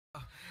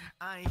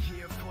I ain't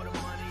here for the money,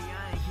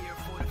 I ain't here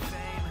for the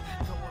fame.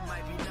 Though it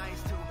might be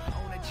nice to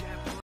own a jet.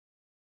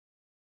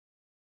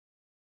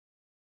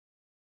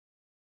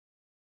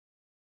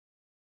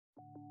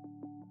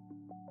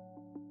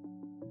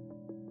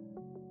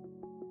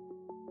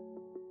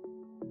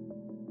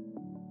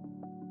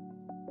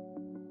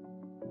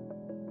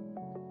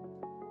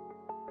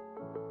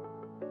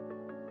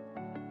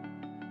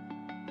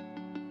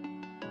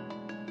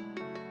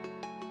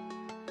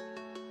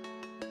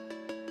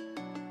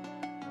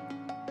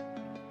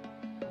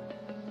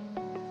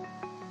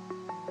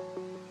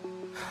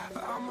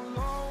 I'm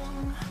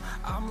alone,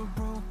 I'm a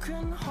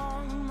broken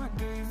home. I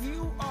gave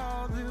you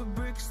all the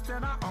bricks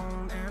that I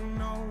own and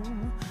know.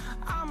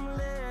 I'm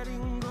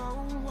letting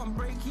go, I'm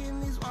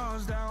breaking these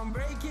walls down,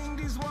 breaking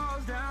these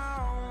walls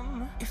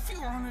down. If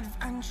you want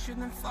adventure,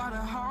 then fly to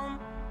home.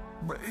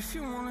 But if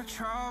you wanna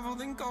travel,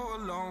 then go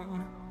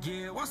alone.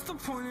 Yeah, what's the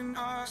point in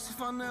us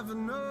if I never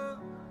know?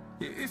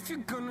 Yeah, if you're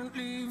gonna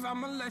leave,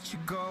 I'ma let you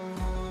go.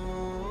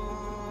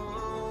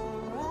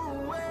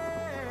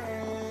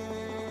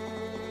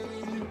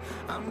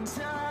 I'm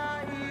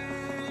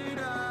tired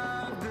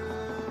of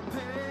the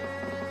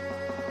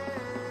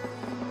pain.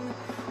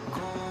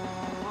 Go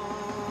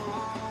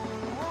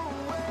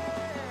away.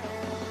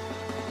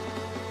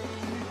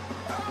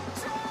 I'm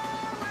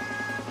tired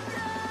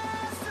of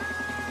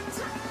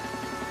yesterday.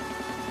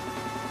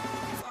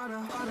 Harder,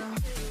 harder.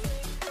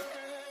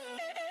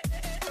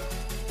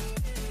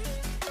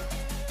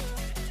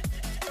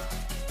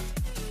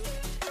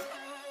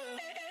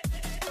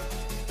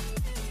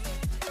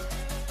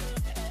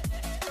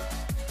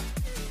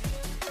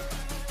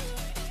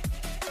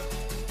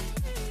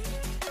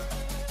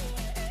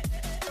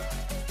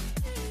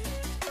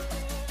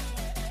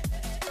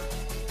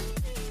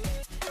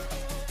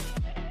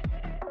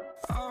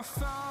 I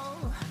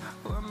fell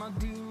where my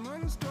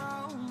demons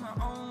dwell. My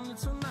own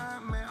little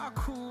nightmare, I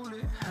call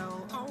it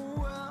hell. Oh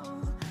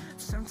well,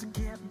 it's time to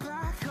get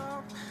back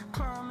up.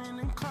 Climbing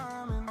and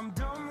climbing, I'm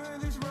done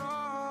with this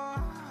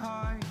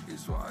ride,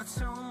 is what I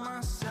tell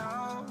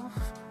myself,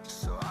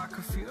 so I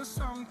could feel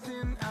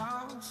something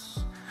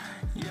else.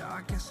 Yeah,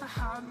 I guess I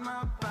had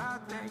my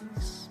bad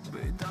days,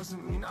 but it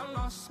doesn't mean I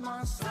lost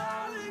my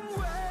style. Darling,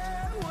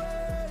 where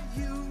were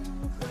you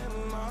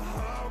when my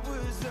heart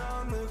was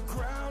on the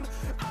ground?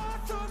 I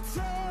thought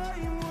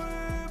time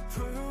would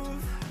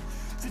prove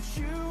that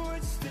you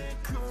would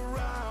stick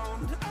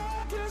around. I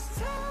guess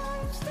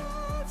time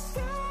starts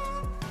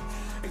down,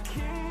 a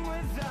king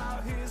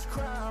without his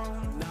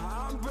crown.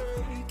 Now I'm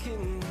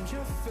breaking and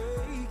you're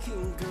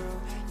faking,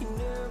 girl. You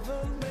never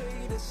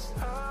made a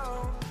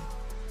sound.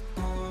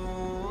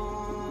 Oh,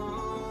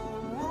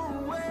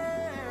 wait,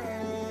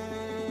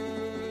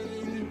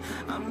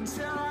 I'm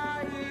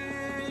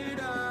tired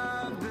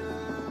of the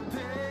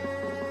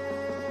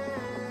pain.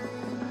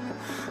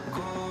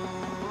 Go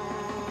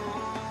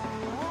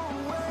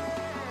away.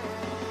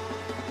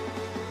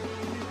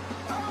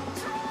 I'm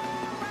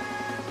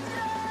tired of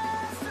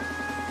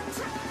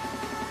yesterday.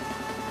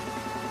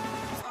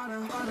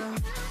 Harder, harder.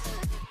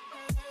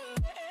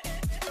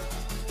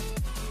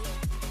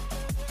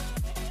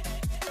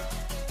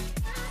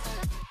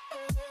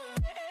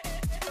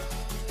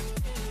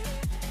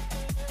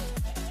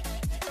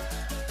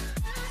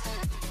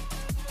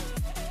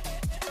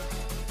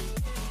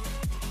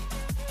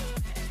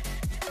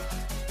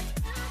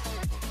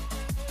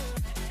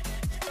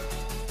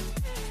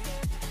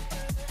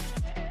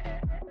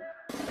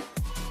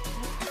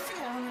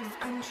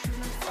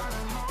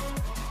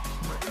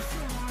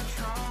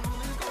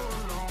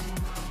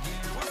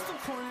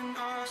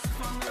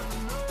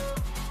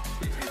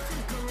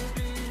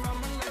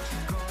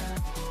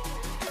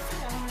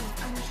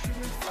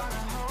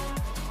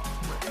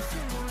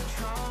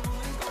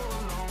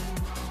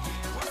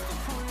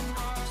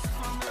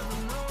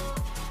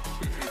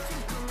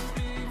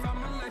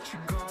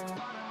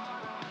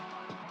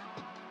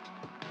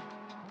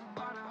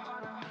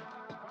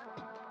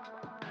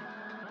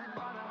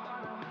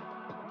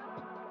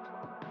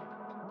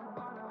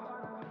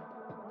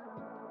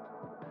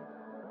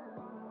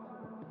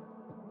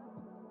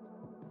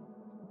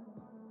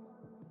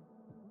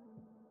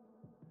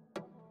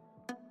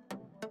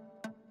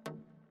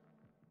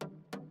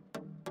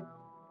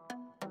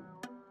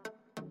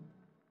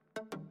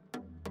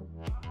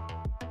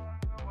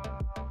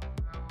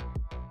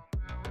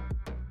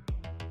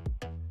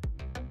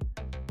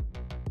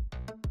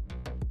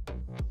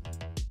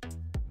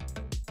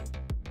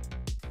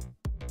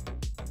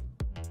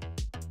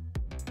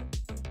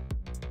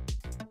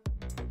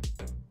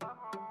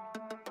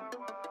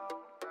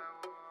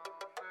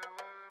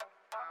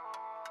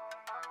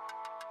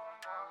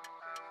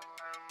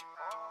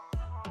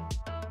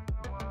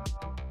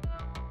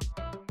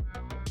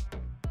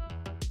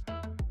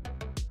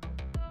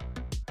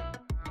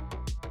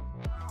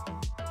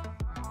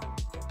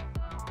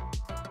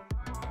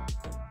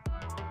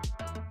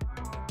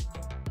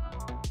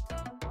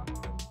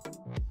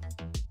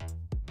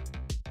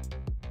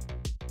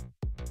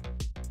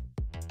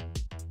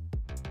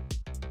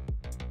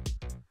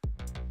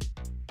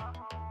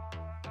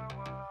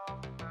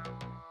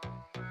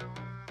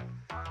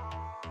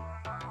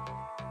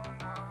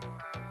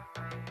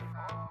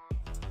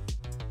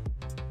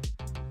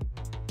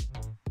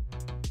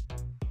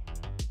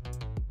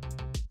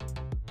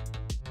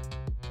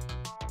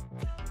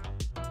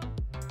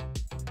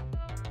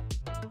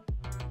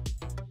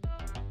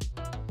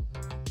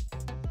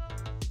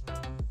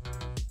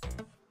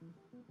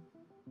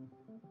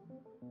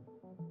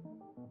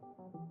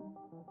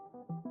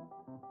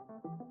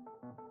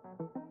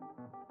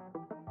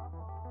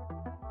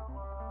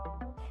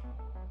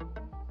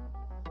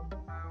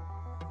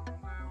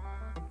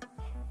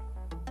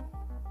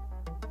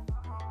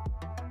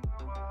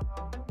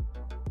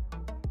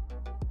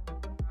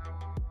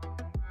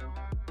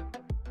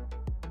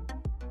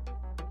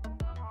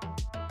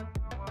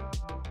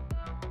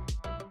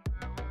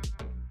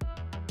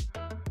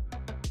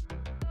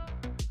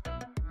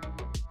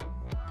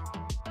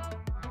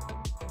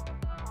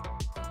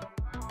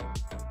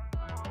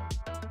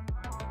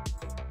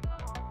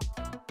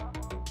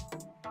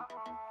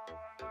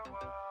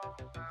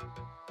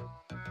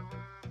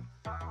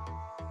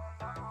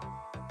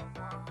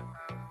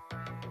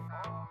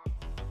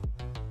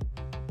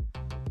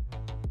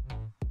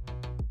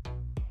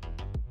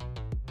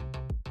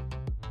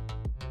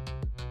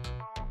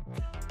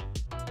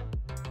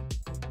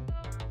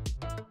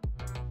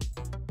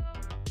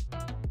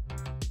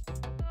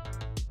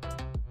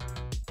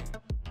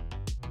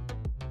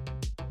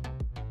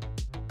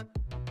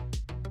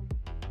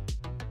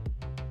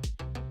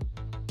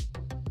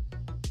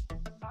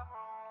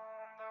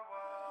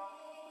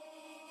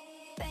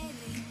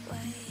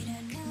 wait,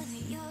 I know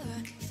that you're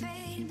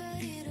afraid,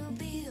 but it'll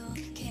be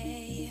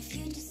okay if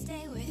you just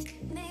stay with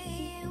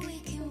me. And we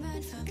can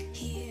run from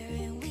here,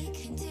 and we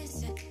can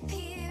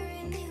disappear,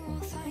 and they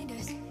won't find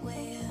us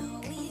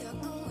where we are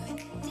going,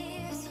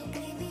 dear. So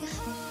baby,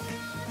 hold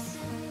on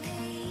to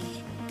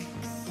me,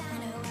 'cause I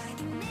know I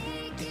can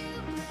make you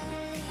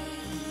believe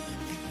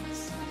in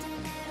something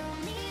that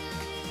only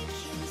we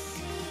can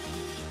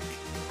see.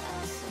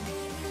 Oh, so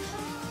baby,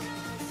 hold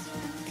on to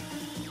me,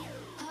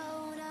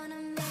 hold on to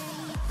me.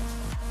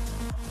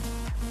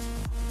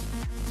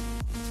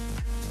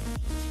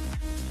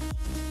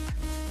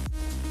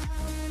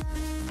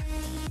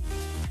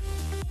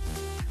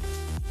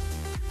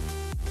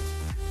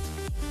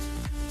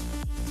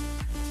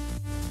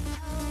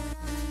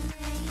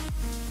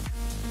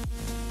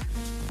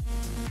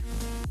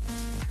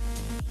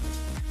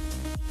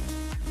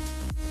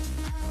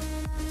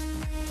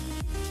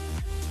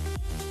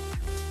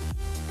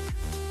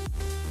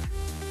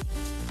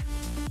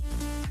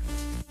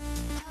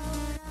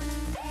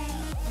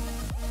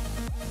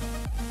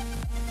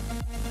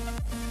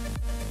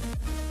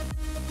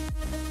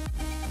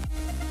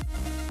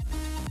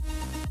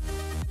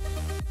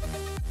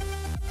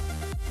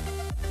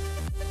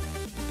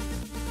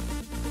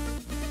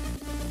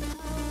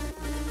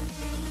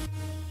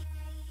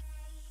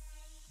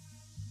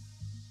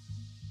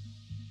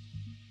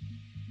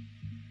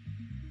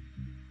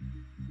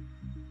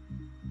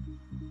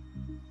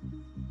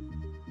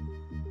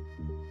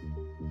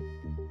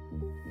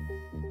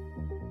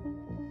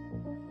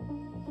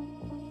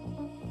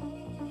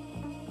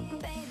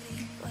 Baby,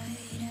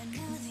 wait, I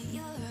know that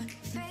you're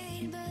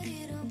afraid, but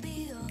it'll be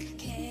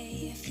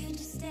okay if you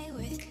just stay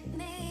with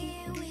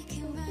me. And we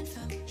can run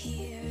from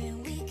here,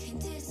 and we can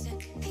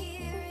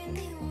disappear, and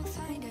they won't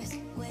find us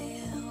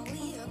where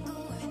we are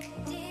going,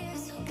 dear.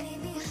 So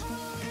baby,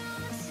 hold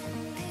on to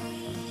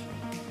me,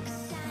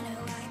 'cause I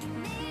know I can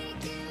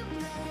make you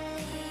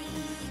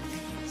believe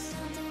in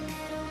something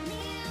that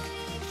only we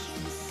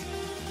can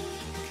see.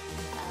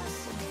 Oh,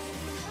 so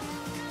baby,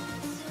 hold on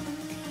to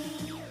me,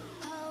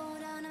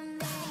 hold on to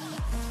me.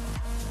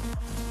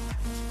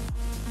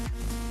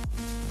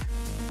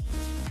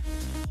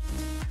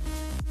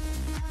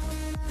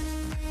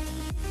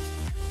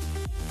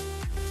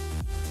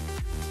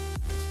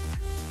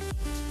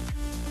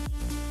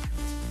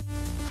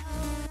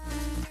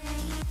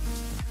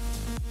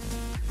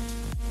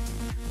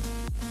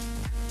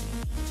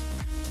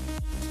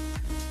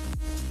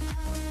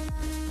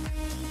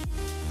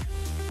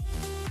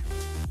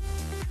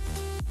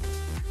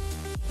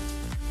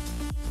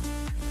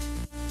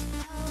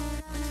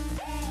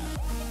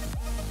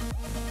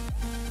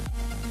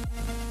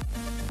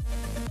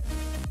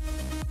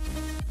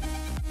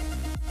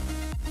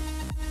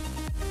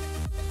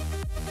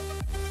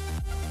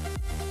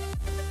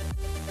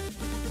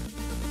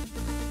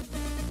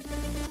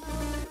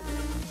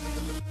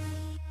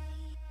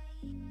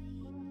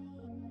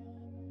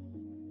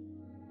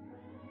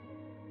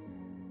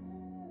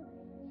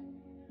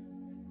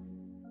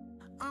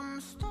 I'm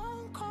a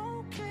stone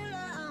cold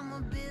killer, I'm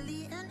a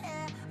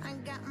billionaire. I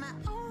got my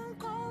own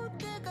gold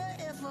digger.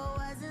 If I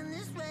wasn't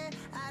this way,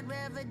 I'd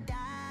rather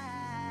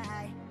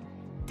die.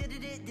 Did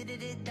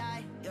it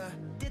die, yeah.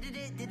 Did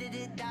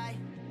it die.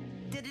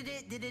 Did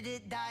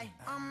it die.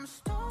 I'm a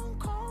stone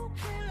cold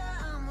killer,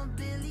 I'm a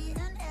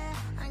billionaire.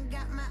 I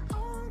got my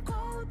own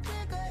gold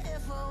digger.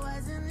 If I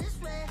wasn't this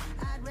way,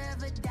 I'd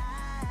rather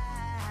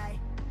die.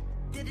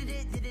 Did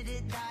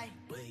it die?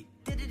 Wait.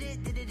 Did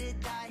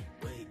it die?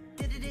 Wait.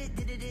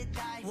 Did it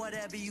die?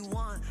 Whatever you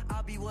want,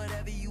 I'll be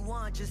whatever you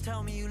want. Just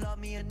tell me you love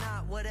me or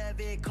not,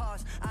 whatever it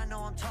costs. I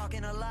know I'm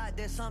talking a lot,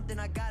 there's something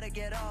I gotta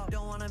get off.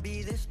 Don't wanna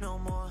be this no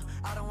more,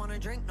 I don't wanna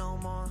drink no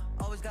more.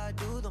 Always gotta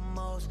do the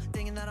most,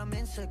 thinking that I'm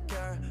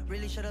insecure.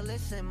 Really should've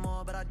listened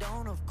more, but I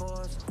don't, of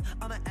course.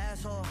 I'm an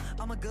asshole,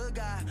 I'm a good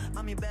guy,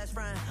 I'm your best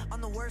friend,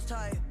 I'm the worst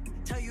type.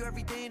 Tell you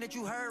everything that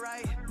you heard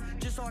right,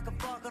 just so I can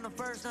fuck on the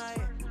first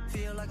night.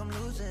 Feel like I'm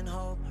losing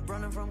hope,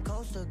 running from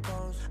coast to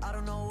coast. I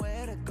don't know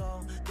where to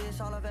go, this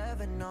all I've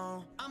ever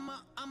known.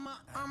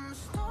 I'm a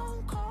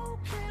stone cold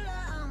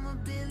killer, I'm a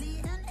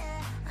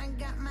billionaire. I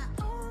got my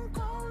own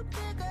gold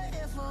digger.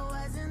 If I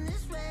wasn't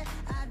this way,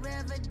 I'd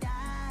rather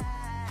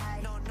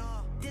die. No,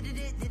 Did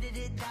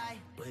it die?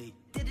 wait,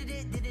 Did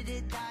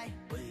it die?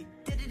 wait.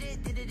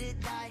 Did it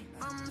die?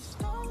 I'm a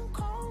stone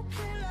cold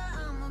killer,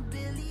 I'm a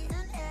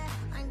billionaire.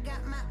 I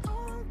got my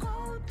own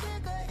gold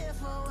digger.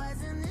 If I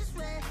wasn't this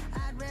way,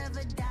 I'd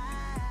rather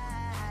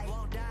die.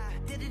 Won't die,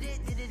 Did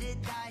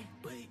it die?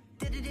 wait,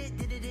 Did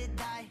it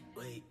die?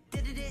 wait.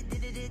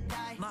 Did it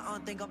die? My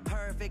aunt think I'm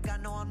perfect, I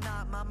know I'm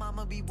not. My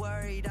mama be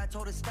worried, I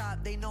told her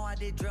stop. They know I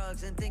did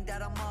drugs and think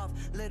that I'm off.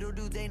 Little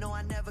do they know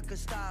I never could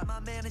stop. My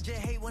manager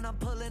hate when I'm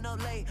pulling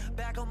up late.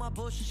 Back on my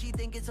bullshit, she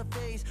think it's a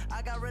phase.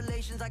 I got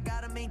relations I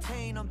gotta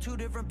maintain. I'm two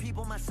different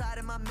people, my side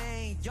and my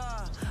main.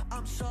 Yeah,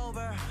 I'm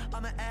sober,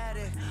 I'm an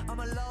addict, I'm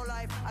a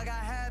lowlife, I got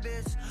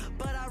habits,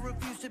 but I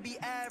refuse to be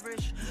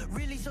average.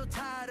 Really so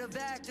tired of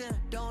acting,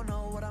 don't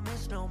know what I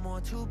miss no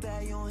more. Too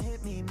bad you don't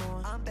hit me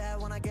more. I'm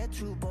bad when I get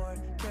too bored,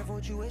 careful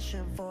what you you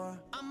wishing for?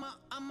 I'm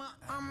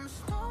a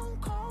stone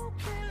cold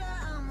killer,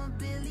 I'm a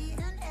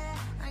billionaire.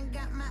 I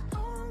got my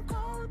own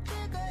gold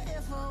digger.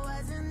 If I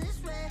wasn't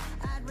this way,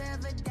 I'd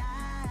rather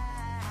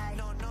die.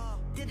 No,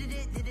 Did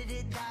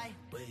it die?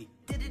 wait,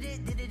 Did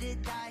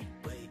it die?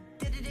 wait.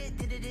 Did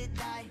it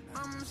die?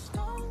 I'm a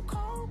stone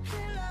cold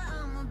killer,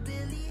 I'm a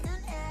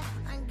billionaire.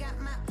 I got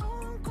my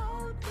own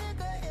gold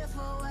digger. If I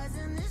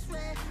wasn't this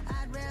way,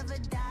 I'd rather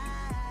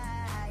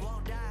die.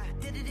 Won't die,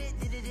 Did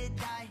it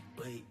die?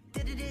 wait,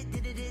 Did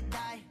it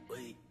die?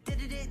 wait.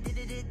 Did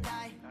it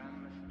die?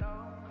 I'm a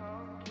stone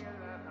cold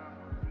killer, I'm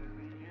a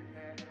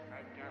billionaire.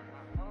 I got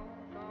my own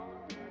gold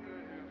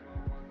digger. If I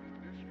wasn't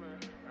this way,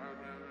 I'd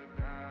rather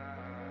die.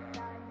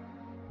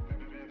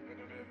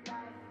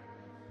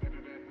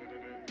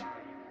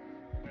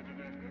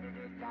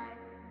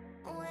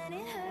 When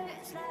it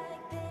hurts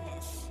like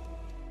this,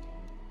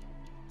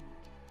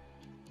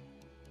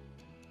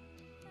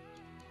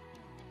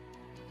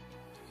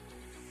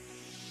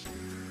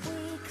 we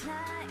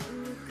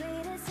climb the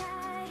greatest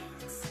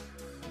heights,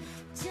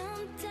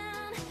 jump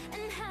down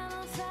and have a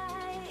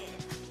fight,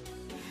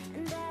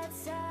 and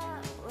that's all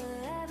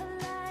we'll ever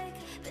like.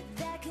 But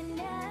that can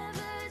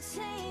never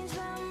change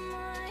my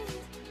mind.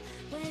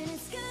 When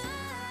it's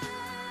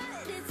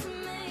good, it's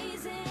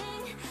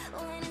amazing.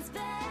 When it's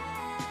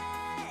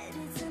bad,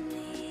 it's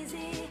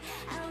uneasy.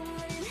 I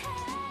wouldn't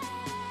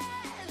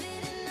have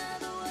it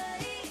another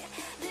way.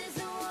 There's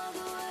no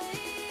other way.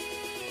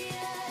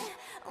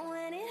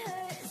 When it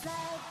hurts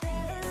like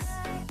this,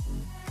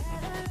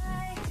 ever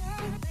like,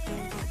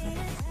 ever like,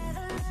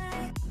 ever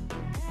like,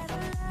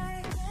 ever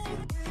like,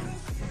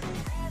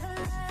 ever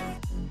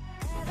like,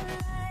 ever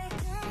like,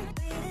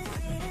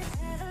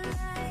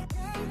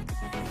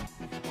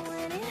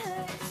 when it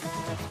hurts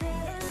like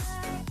this,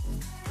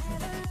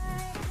 ever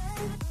like,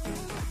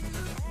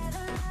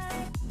 ever like,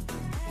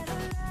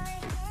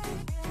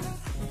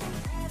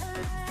 ever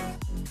like,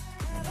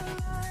 ever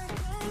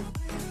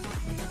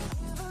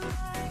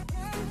like,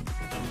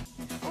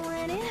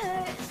 when it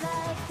hurts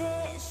like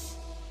this.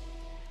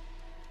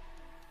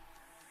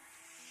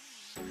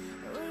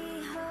 We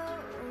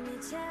hold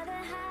each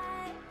other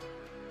high,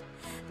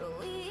 but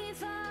we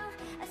fall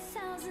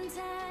 1,000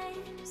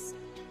 times.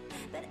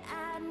 But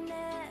I'd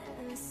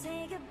never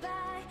say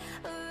goodbye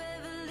or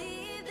ever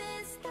leave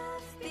this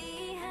stuff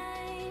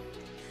behind.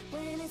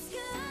 When it's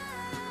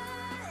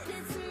good,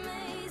 it's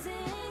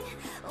amazing.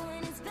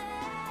 When it's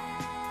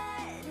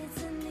bad,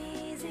 it's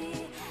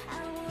uneasy. I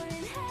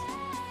wouldn't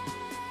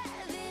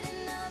have it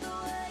another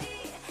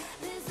way.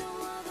 There's no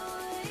other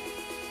way.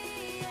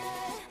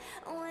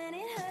 When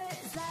it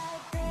hurts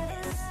like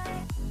this,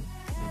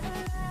 ever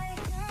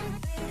like,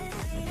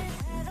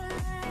 ever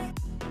like,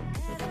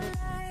 ever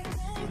like,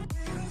 ever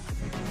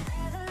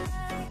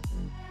like,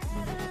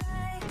 ever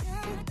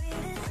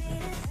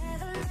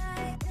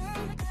like,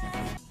 ever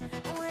like,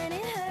 when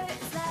it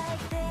hurts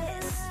like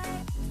this,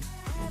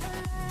 ever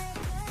like,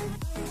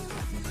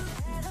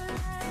 ever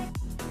like,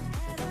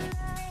 ever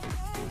like,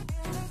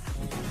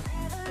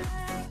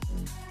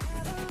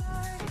 ever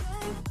like,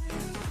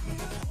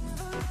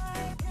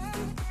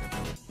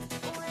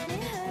 when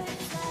it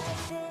hurts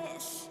like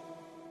this.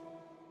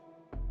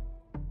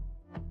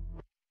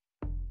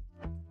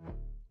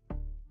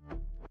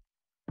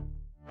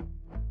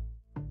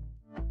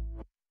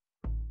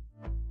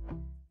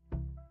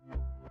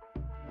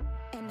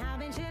 And I've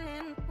been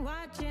chillin',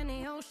 watching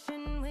the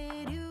ocean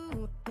with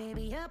you.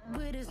 Baby, up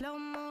with a slow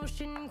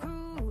motion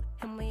crew.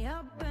 And we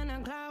up in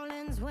our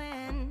cloudlands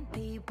when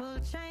people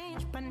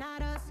change, but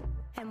not us.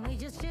 And we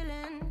just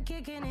chillin',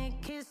 kicking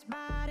it, kissed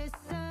by the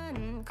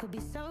sun. Could be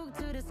soaked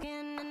to the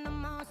skin in the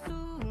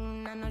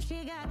monsoon. I know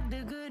she got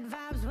the good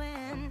vibes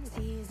when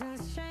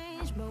seasons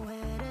change, but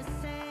we're the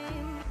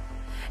same.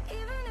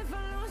 Even if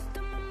I lost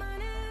all my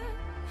money,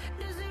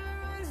 the zero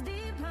runs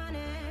deep, honey.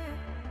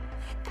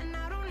 And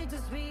I don't need to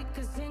speak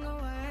a single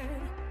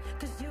word,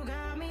 'cause you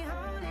got me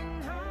holding.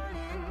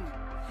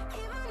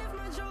 Even if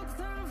my jokes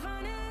aren't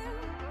funny,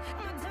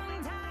 my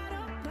tongue tied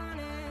up on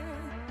it.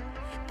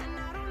 And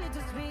I don't need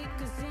to speak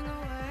a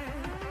single word,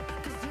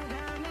 'cause you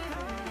got me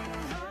holding.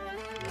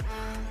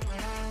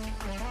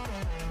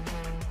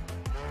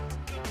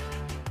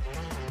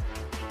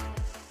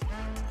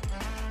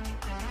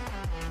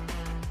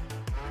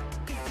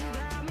 'Cause you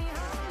got me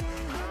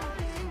holding.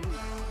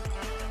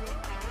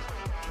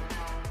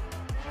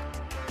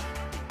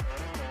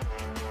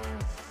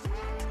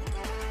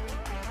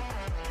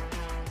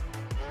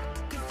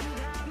 Cause you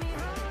got me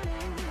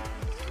holding.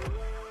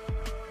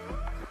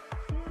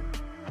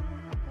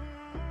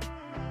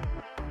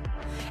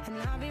 And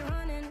I'll be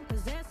running,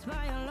 possessed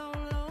by a low,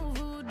 low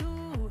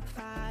voodoo.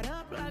 Fired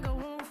up like a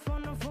wolf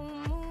on a full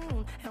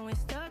moon. And we're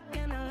stuck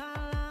in a la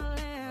la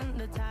land.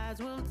 The tides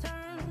will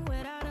turn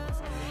without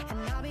us. And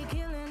I'll be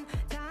killing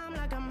time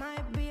like I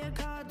might be a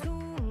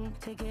cartoon.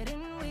 Take it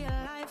in real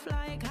life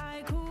like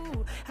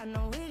haiku. I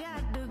know we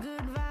got the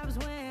good vibes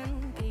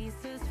when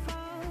pieces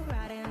fall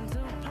right into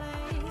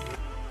place.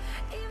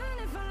 Even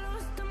if I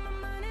lost all my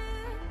money,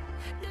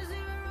 the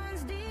zero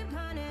runs deep,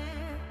 honey.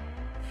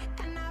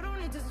 And I don't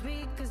need to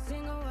speak a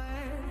single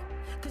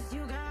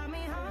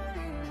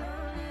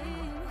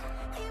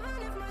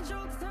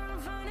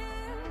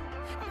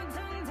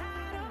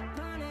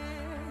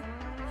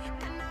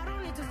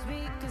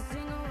speak a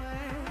single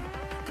word,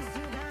 'cause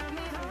you got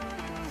me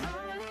holding,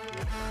 holding.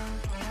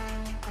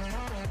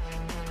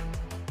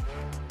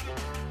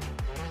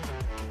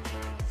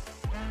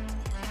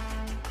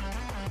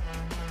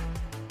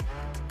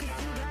 'Cause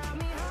you got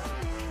me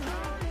holding,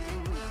 holding.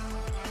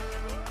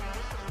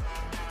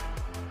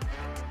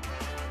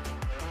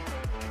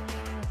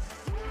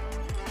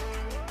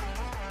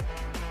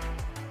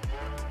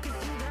 'Cause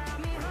you got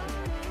me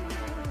holding,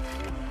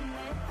 holding.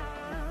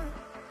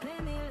 Play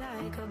me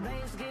like a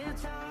bass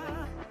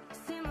guitar,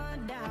 simmer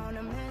down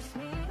and mess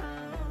me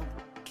up,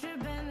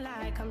 tripping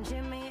like I'm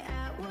Jimmy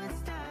at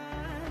Woodstock.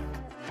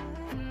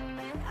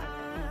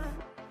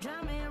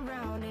 Drive me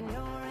around in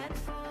your red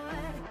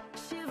Ford,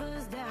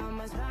 shivers down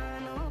my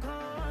spinal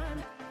cord.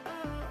 Oh,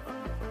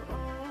 oh, oh,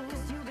 oh.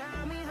 'Cause you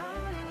got me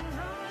holding,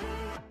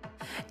 holding.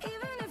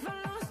 Even if I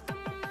lost all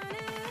my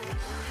money,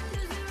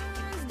 the zero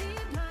runs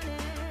deep,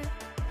 honey.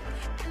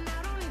 And I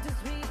don't need to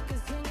speak a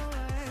single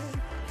word,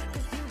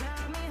 'cause you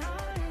got me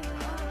holding,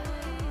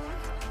 holding.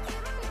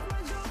 Even if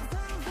my jokes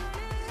sound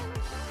funny,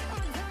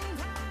 my tongue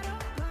tied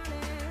up,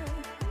 honey.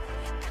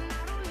 And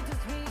I don't need to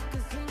speak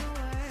a single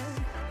word,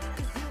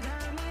 'cause you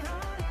got me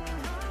holding,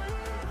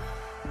 holding.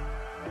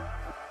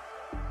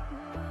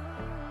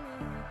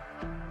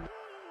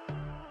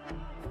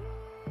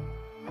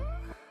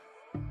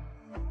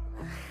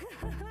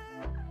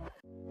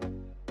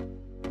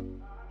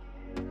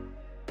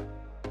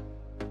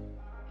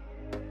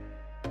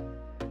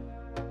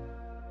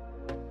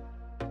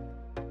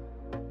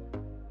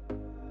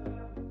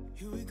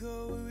 Here we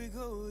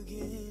go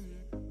again.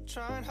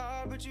 Trying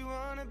hard, but you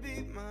wanna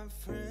be my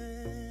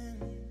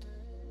friend.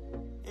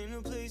 Ain't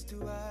no place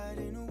to hide,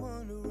 ain't no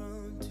one to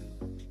run to.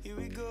 Here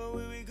we go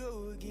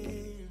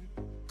again.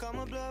 Call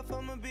my bluff,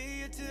 I'ma be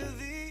here till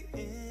the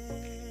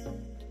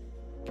end.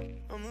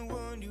 I'm the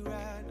one you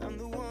ride, I'm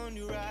the one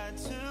you ride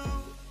to.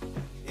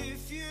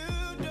 If you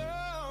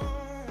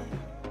don't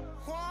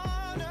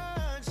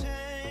wanna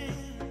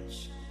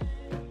change,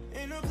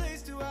 ain't no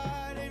place to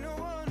hide, ain't no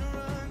one to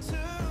run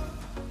to.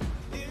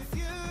 If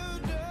you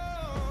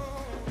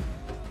don't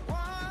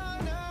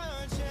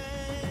wanna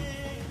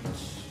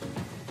change,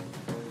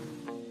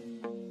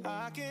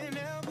 I can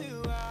help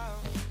you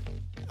out,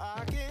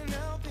 I can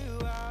help you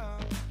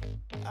out,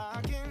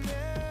 I can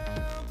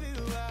help you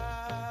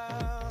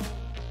out,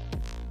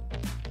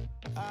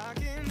 I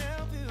can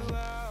help you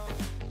out,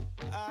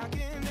 I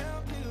can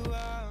help you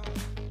out,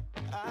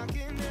 I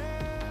can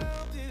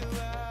help you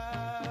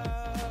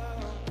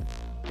out.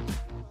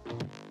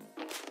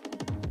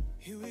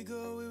 Here we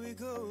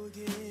go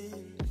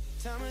again.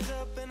 Time is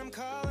up and I'm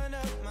calling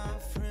up my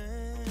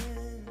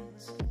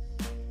friends.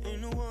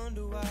 Ain't no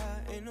wonder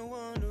why, ain't no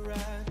one to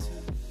ride to.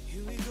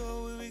 Here we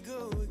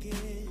go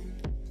again.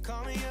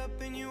 Call me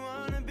up and you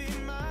wanna be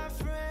my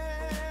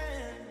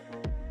friend.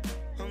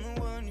 I'm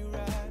the one you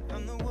ride,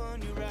 I'm the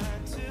one you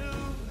ride to.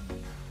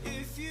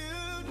 If you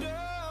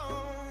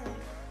don't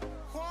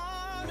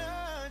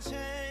wanna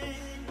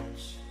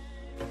change,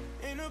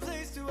 ain't no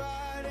place to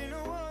hide, ain't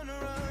no one to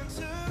run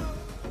to.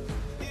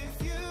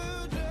 If you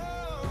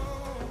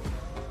don't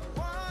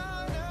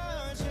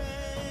wanna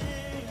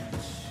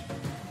change,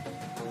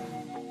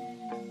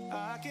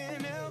 I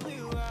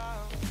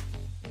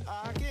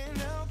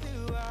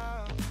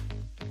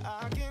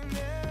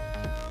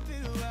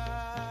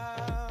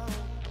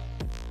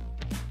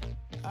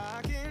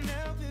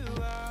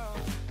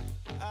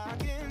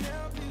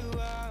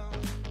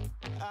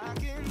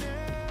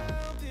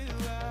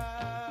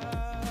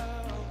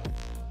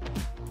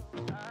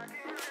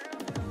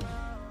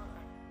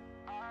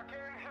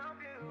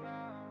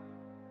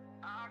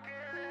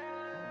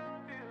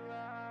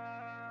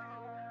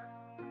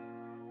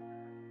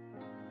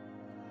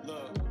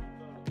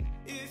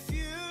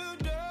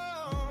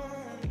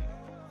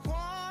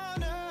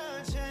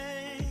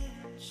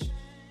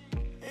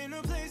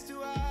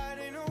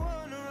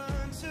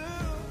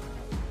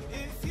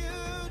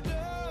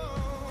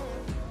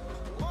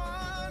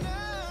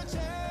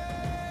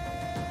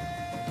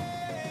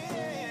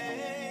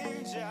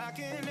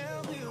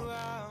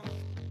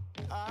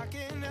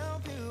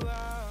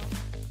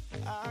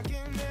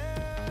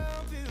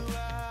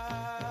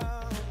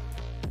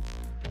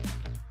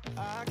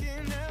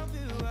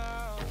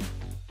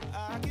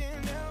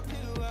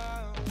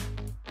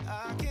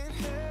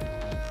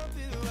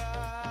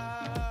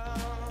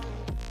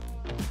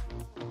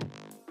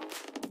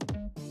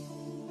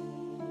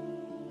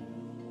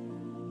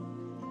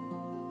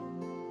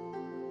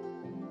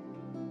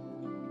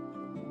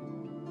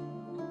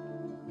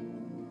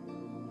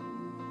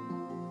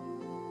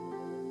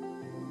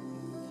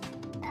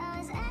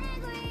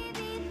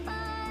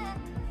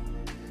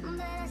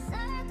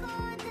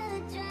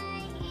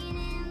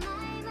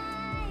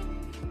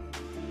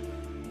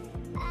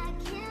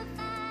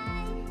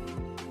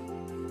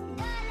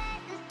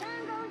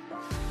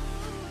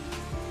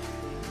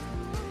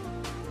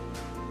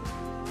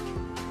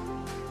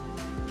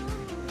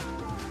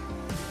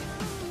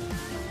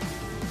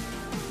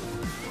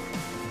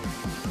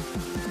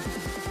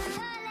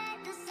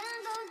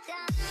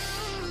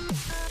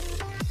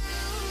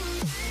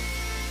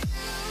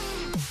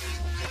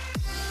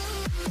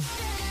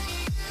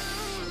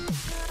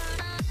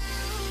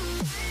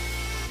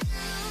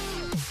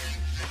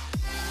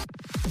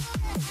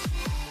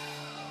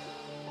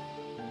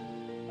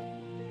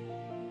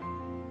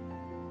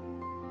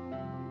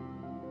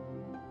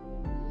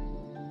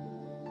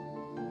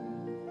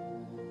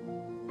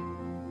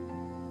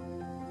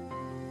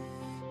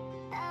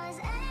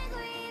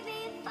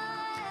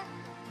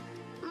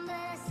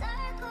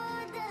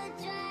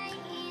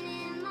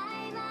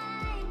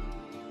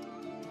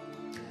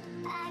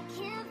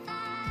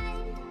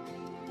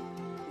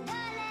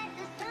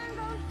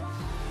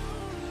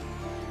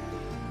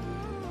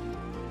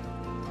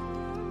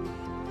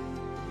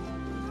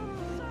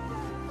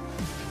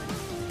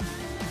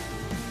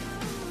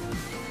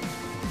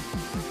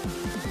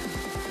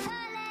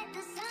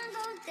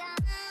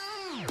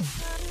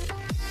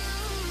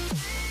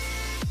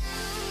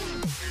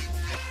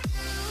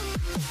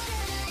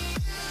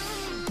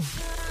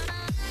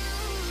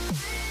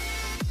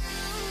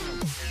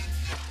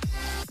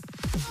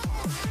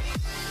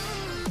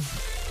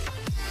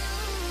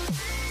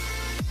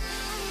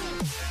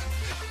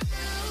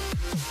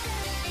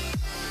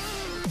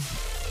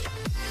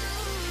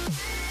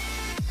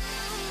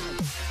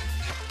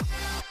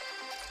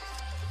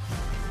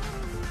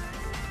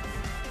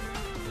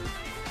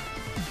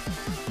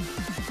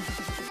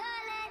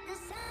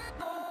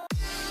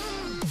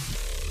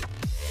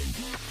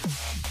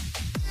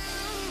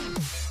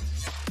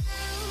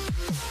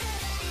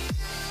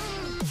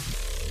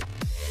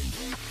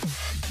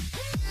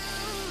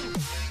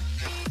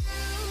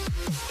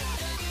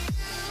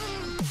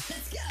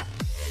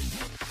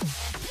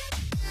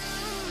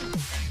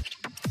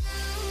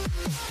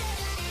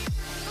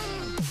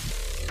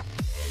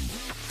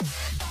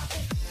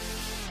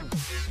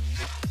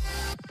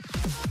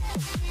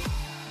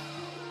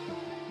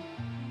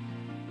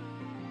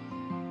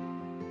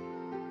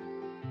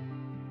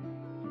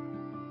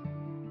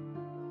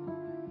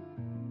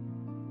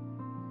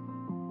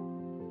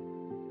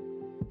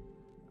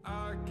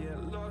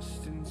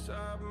lost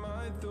inside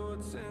my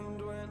thoughts, and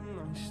when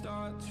I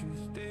start to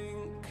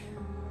think,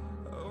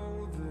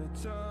 oh, the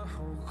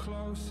tunnel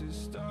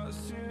closest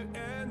starts to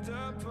end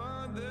up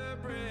on the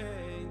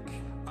brink.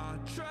 I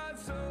tried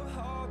so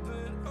hard,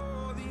 but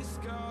all these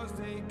scars,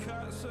 they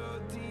cut so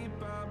deep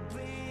I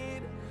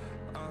bleed.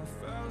 I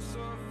fell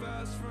so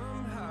fast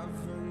from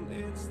heaven,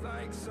 it's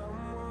like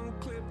someone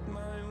clipped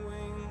my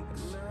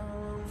wings.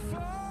 Now I'm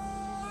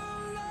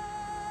falling,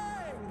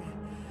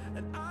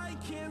 and I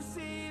can't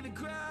see the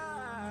ground.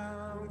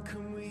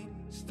 Can we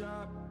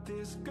stop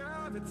this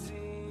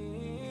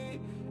gravity?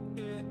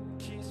 It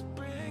keeps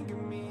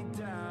bringing me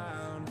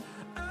down.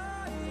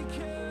 I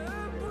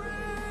can't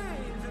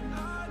breathe, and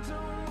I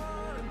don't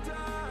wanna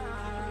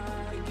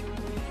die. Can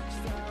we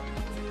stop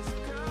this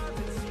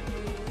gravity?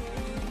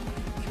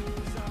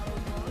 'Cause I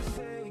don't wanna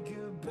say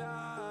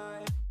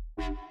goodbye.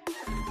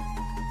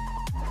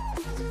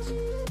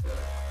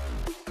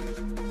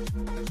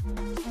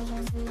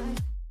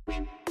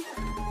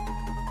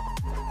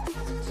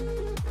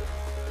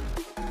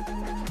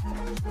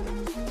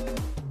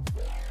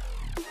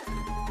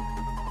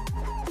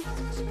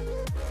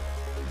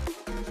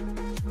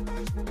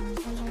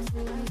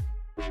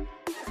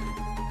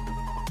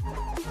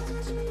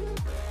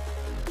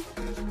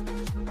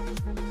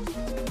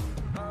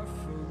 I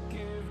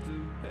forgive the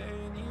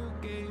pain you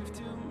gave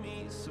to me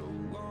so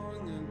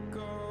long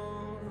ago.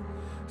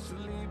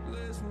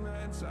 Sleepless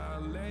nights I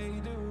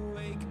laid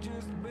awake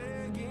just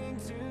begging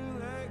to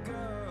let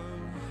go.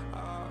 I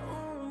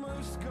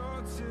almost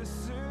got to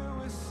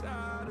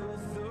suicidal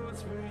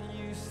thoughts, but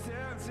you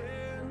stepped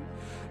in.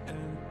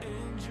 An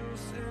angel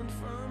sent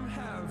from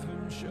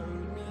heaven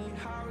showed me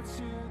how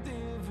to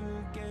live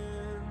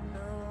again.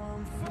 Now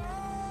I'm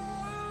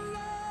falling,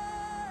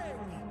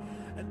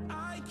 and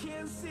I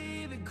can't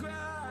see the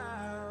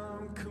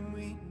ground. Can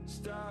we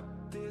stop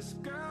this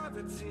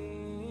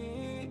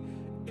gravity?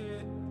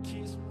 It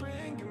keeps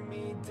bringing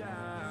me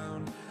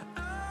down.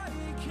 I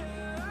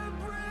can't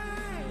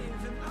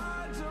breathe, and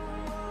I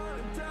don't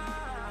wanna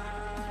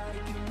die.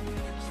 Can we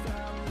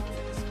stop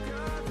this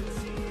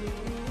gravity?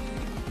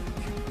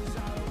 'Cause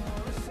I don't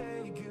wanna say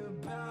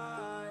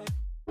goodbye.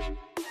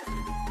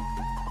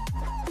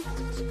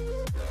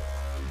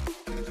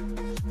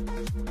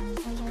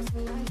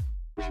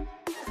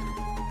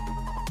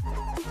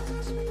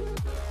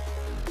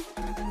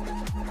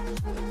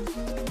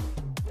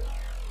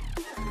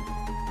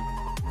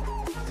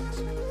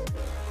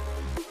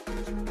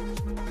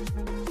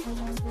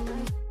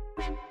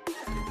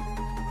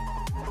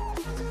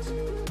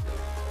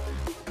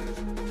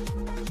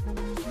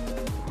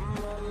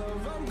 My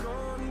love, I'm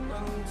gone, I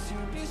need to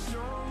be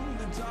strong.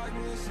 The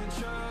darkness, it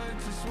tried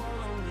to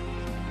swallow me.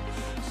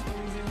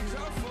 Some days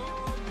I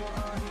fall, but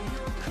I hear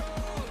your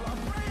call. I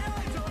pray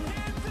I don't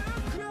hit the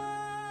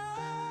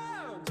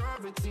ground.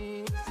 Gravity.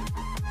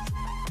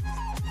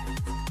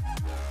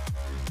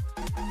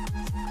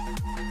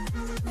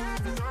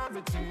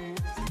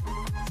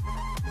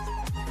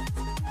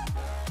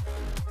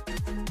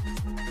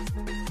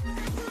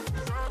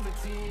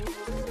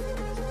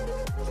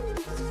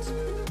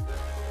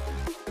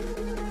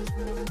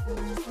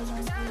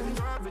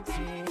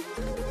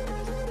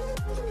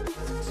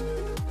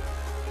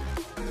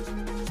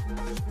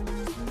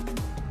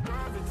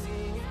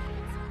 Gravity.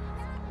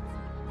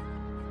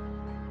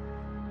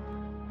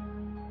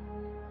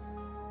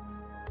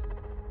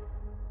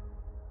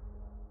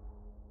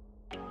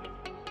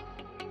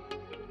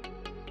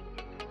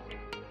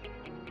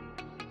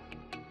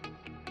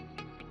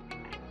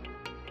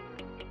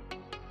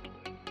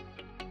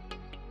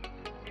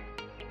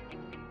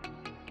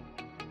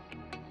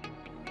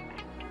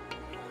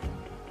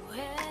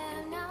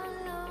 When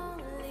I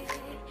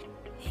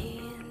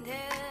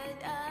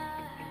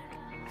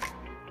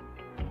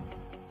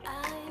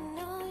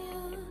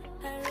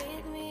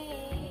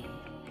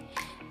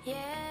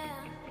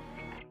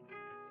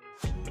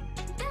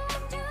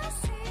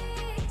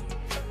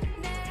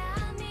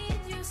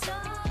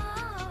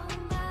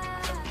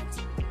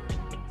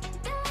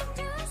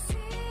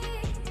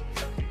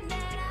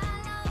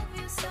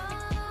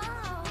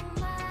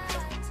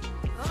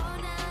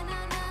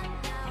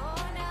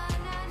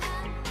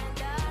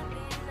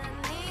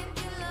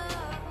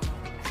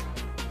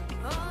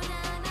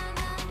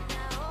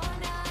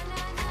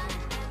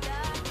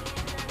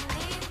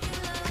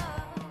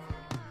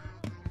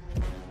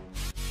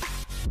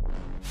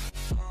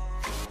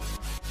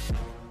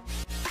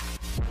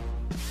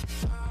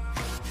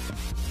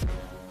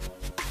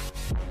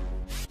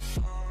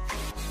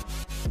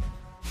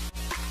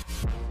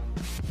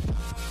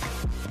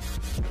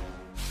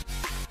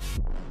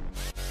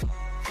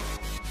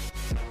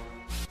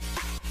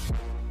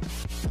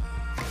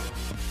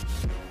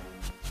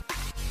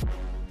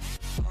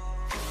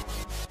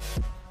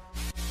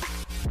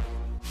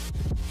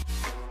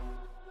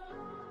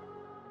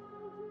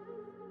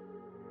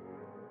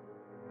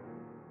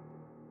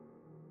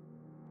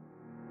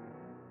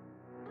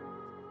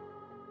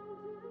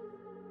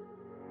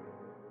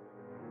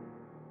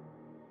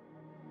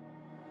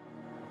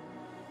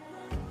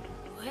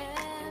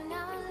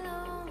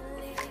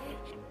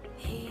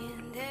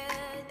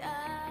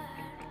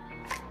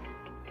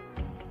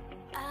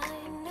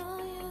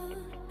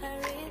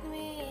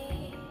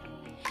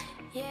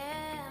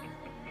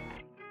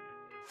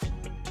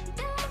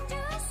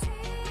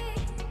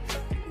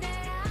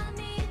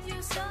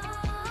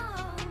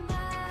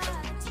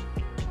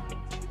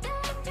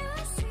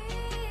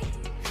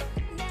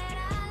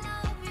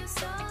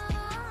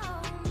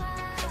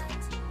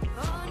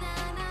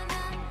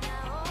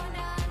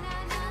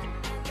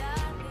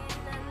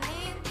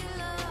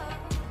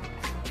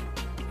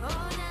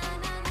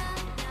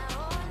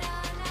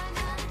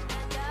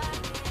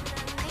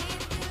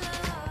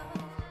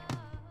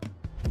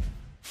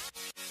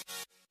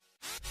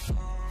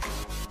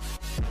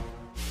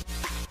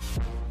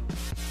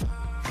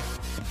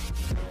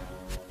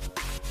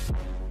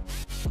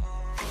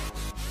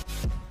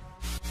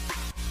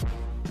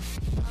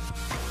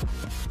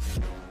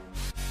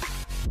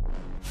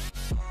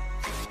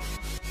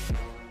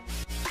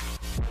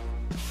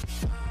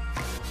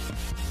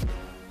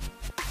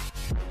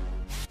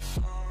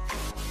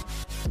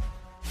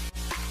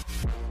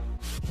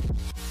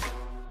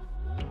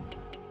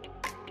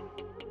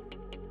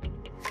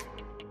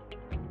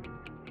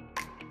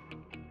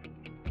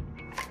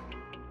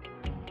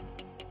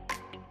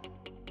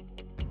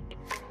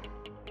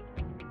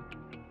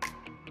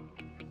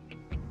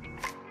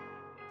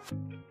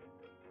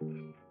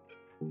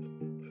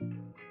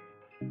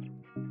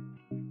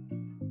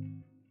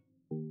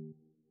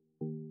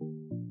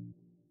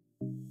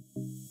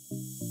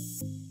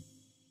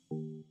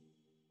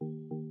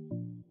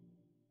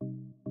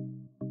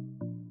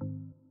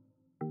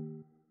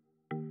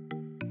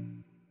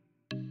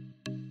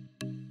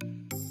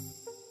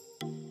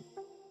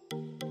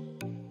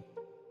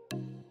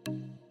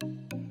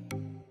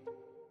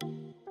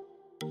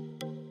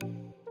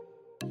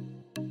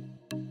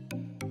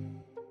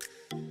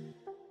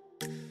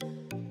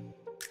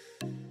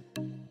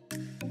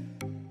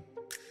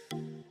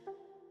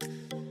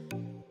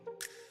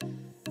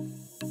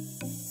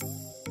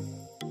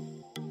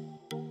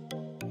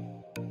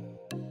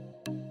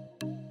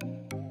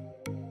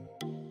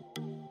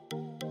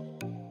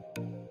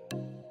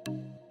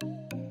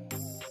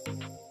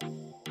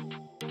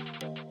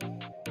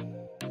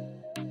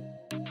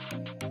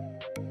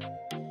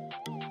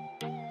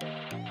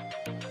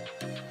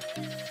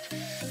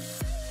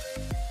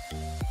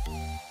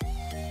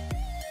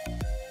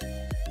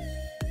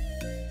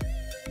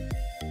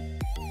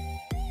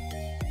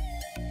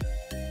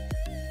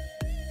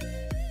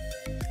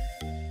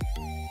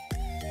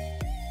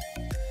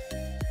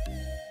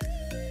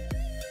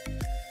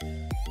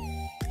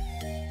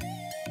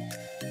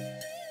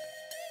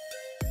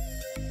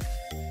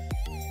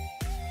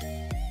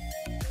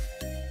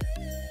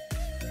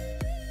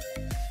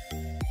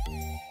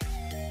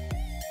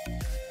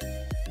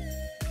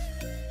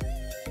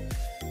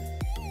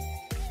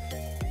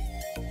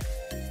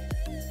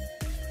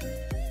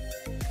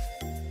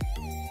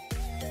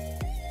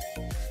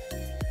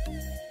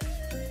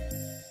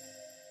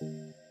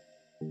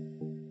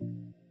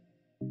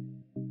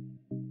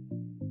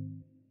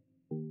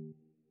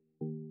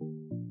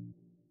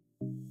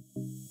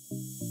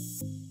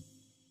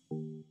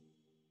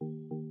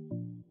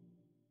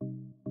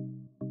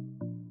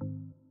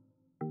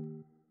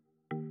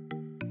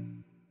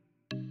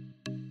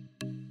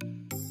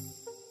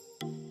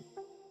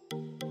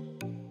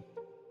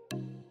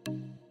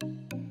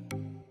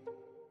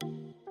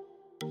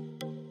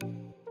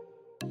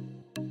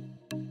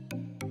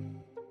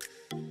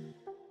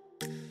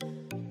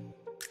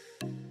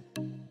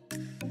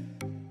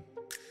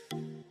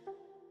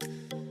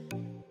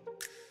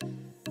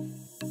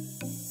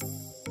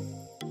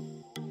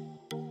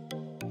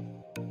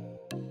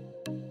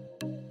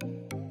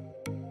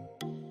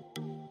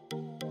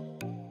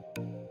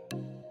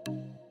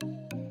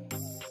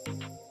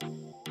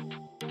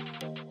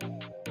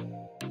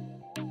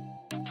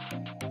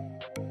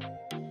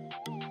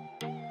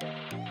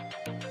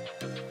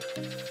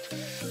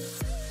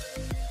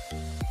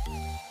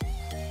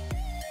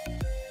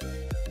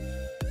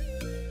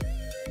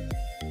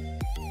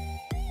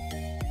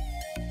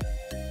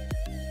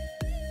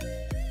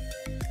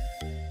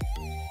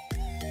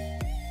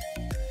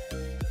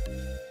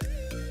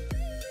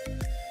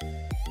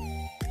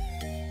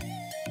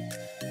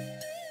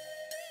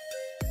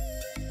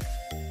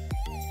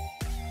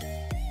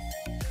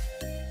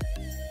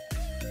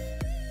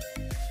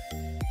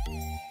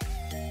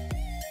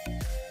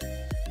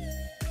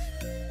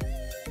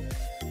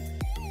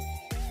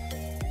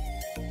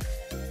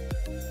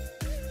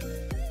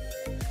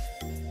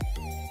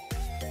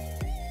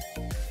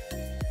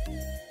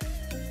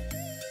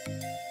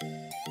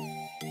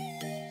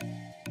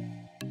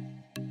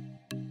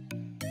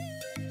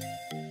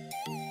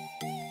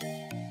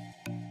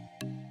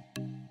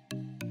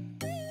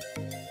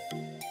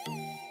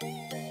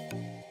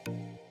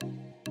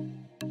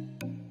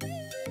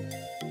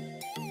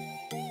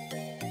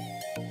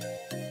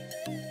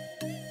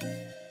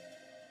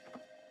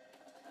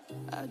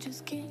I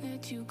just can't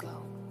let you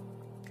go.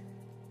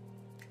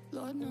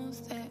 Lord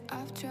knows that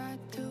I've tried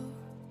to.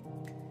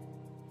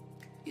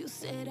 You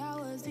said I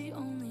was the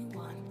only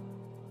one.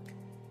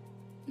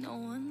 No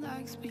one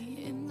likes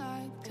being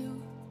lied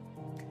to.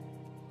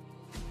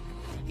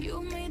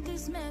 You made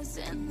this mess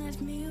and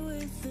left me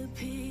with the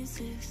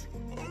pieces.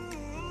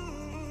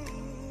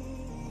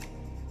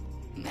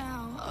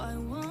 Now I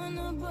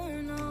wanna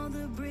burn all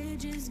the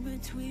bridges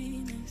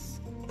between us.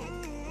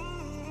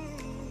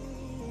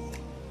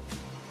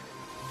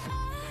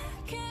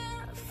 I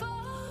can't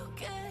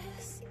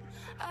focus,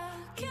 I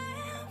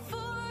can't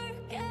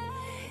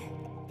forget.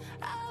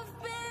 I've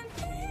been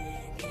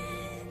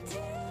thinking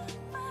too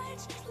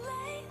much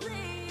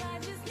lately. I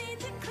just need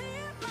to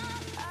clear my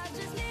head. I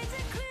just need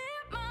to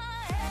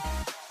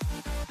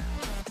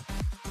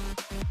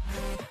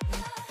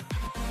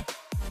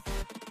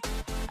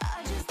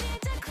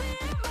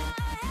clear my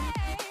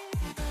head.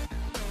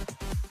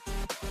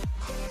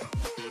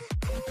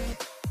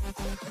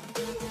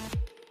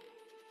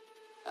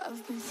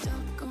 I've been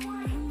stuck on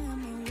your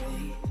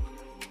memory,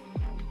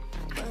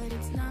 but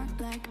it's not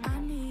like I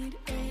need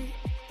it.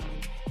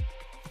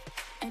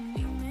 And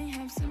we may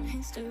have some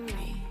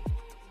history,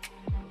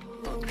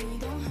 but we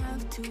don't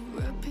have to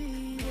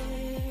repeat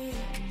it.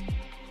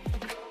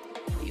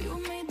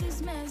 You made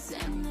this mess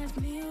and left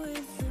me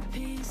with the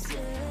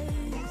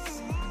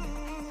pieces.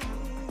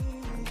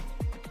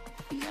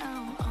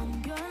 Now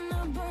I'm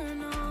gonna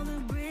burn all the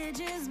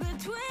bridges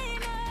between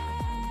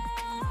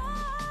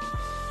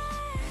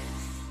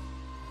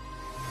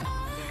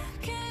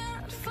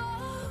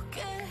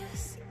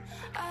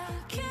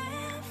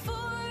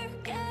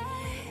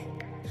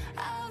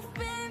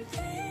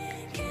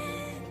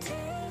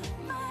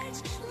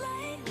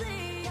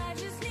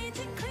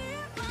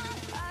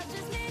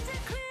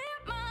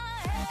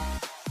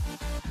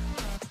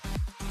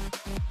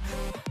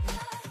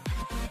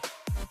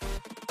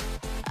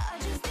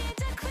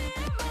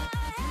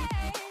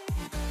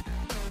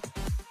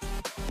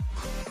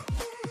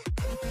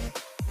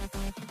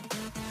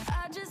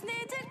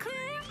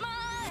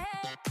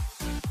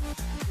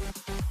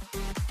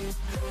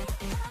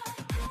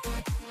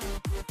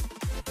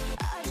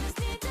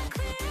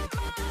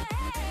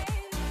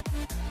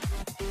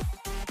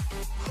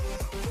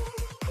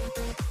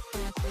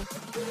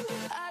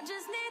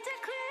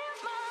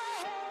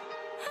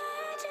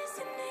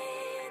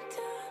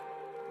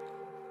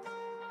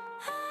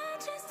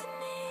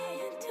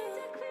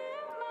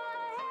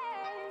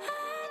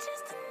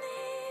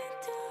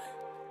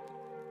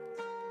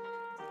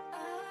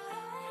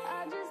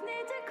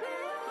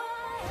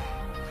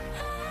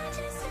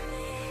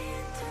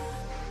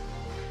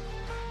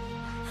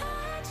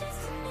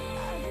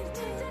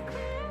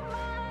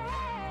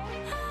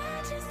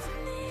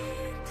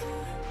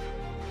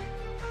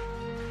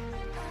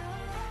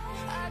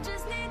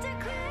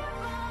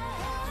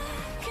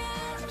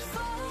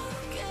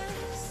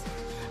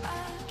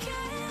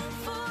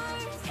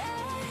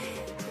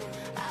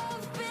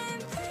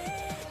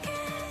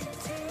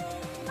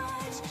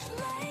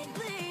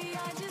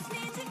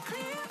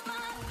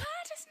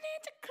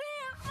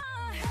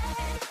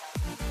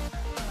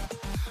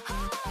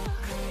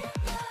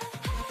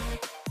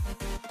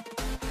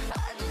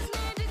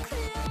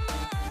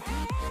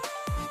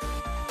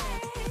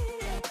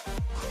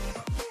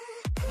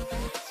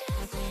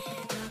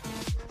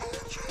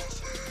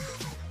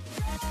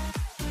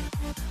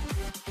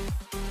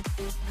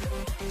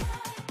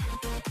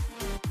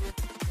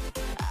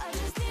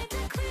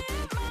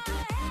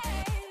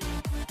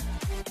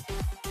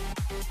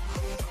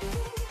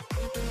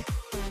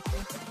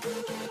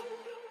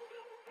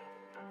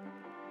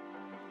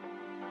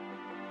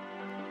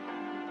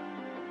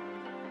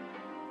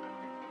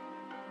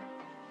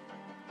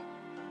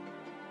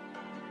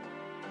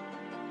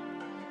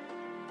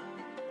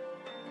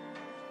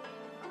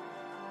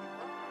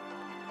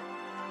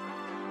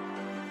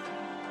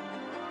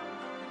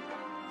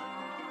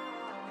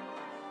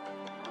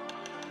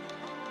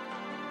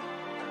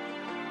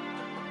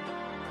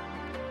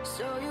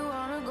So you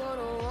wanna go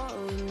to war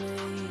with me?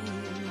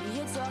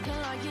 You're talking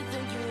like you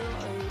think you're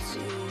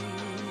royalty.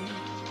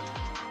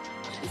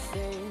 You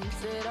think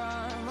that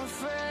I'm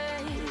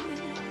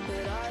afraid,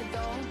 but I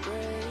don't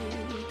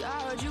break. I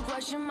heard you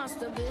question my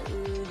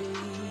stability.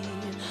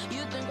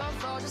 You think I'll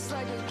fall just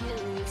like a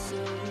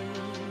guillotine,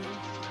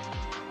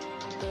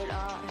 but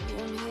I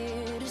am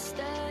here to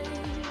stay.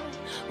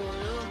 Won't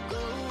look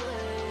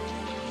away.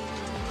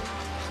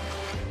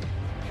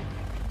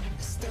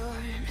 The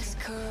storm is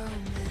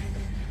coming,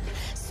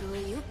 so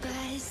you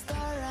better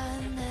start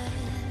running.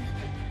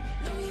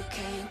 No, you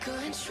can't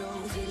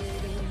control, feel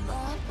it in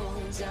my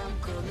bones. I'm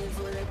coming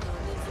for the,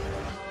 coming for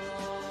the.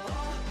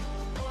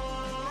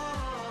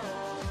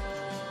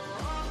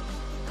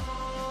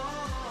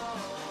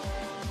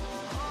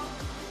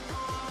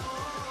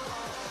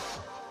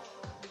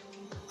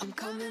 I'm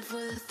coming for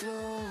the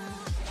throne.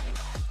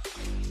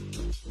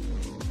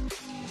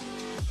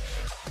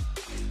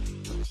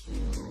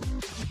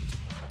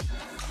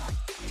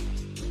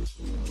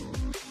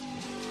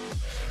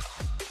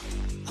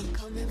 I'm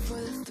coming for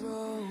the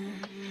throne.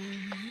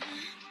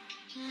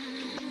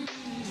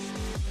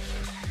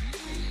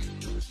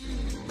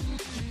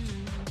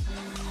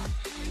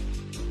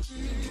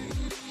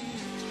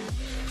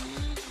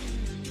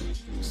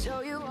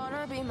 So you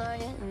wanna be my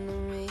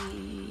enemy?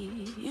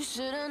 You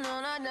should've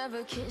known I'd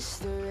never kiss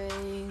the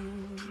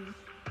rain.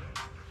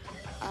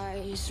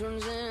 Ice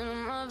runs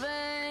in my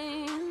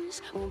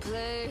veins, won't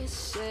play it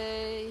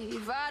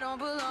safe. I don't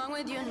belong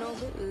with your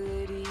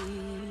nobility.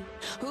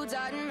 Who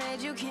died and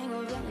made you king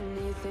of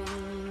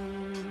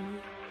anything?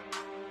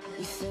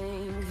 You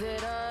think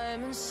that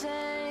I'm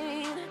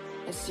insane?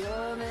 It's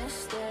your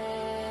mistake.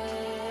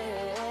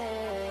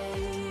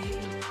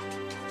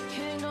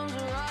 Kingdoms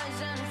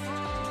rise and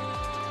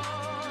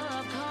fall.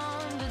 I've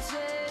come to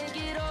take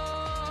it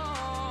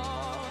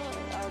all.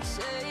 I'll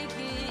take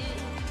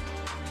it.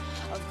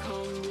 I've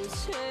come to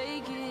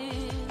take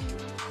it.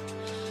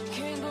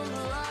 Kingdoms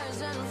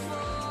rise and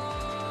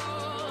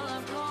fall.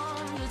 I've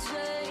come to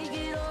take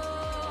it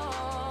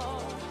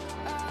all.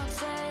 I'll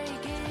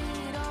take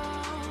it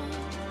all.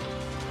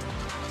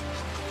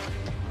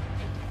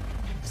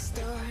 The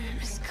storm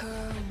is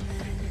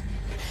coming,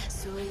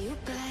 so you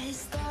better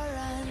start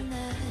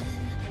running.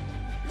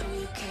 No,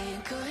 you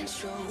can't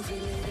control,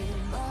 feel it in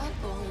my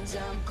bones.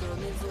 I'm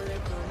coming for the,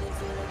 coming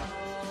for the.